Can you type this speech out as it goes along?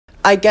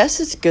I guess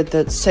it's good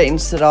that Satan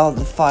set all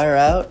the fire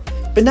out,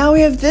 but now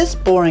we have this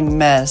boring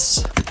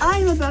mess.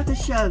 I'm about to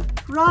shove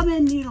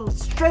ramen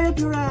needles straight up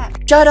your ass.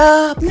 Shut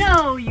up!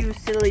 No, you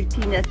silly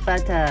peanut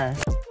butter.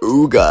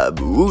 Ooga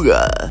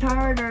booga.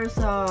 Tartar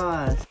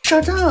sauce.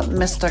 Shut up,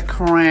 Mr.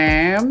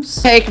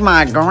 Krabs. Take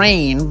my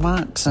green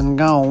box and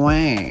go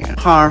away.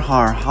 Har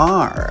har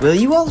har. Will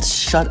you all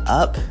shut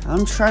up?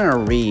 I'm trying to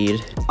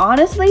read.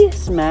 Honestly,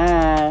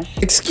 smash.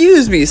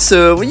 Excuse me,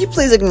 sir. Will you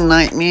please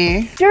ignite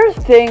me? Sure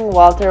thing,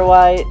 Walter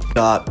White.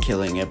 Stop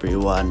killing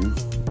everyone.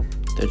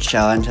 The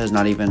challenge has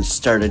not even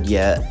started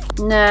yet.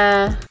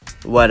 Nah.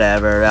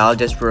 Whatever, I'll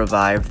just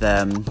revive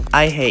them.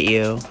 I hate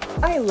you.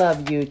 I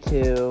love you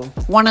too.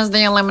 When is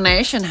the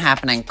elimination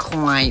happening,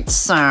 quite,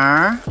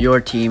 sir? Your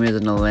team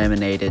isn't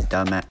eliminated,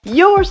 dumbass.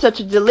 You're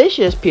such a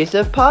delicious piece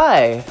of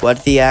pie.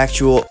 What the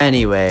actual?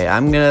 Anyway,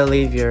 I'm gonna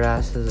leave your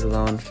asses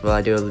alone while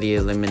I do the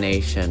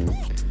elimination.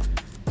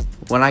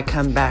 When I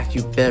come back,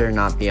 you better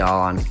not be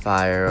all on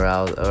fire,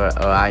 or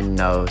I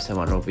know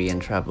someone will be in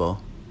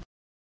trouble.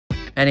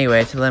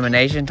 Anyway, it's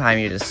elimination time,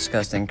 you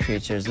disgusting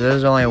creatures.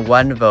 There's only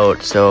one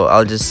vote, so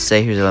I'll just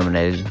say who's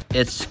eliminated.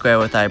 It's Square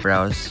with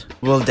eyebrows.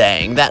 Well,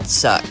 dang, that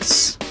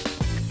sucks.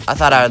 I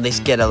thought I'd at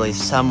least get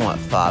somewhat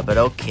far, but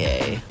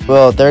okay.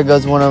 Well, there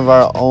goes one of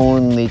our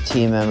only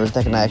team members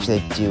that can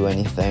actually do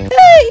anything.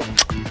 Hey!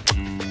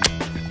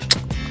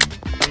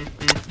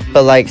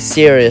 But like,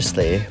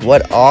 seriously,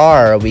 what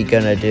are we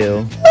gonna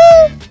do?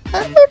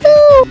 I don't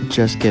know.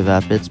 Just give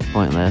up, it's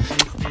pointless.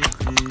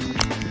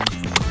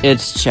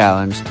 It's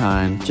challenge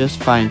time.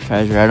 Just find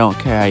treasure. I don't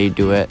care how you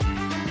do it.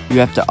 You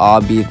have to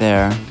all be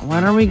there.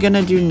 What are we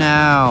gonna do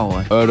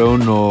now? I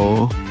don't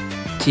know.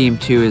 Team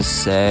 2 is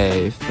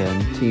safe,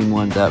 and Team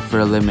 1's up for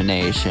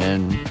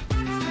elimination.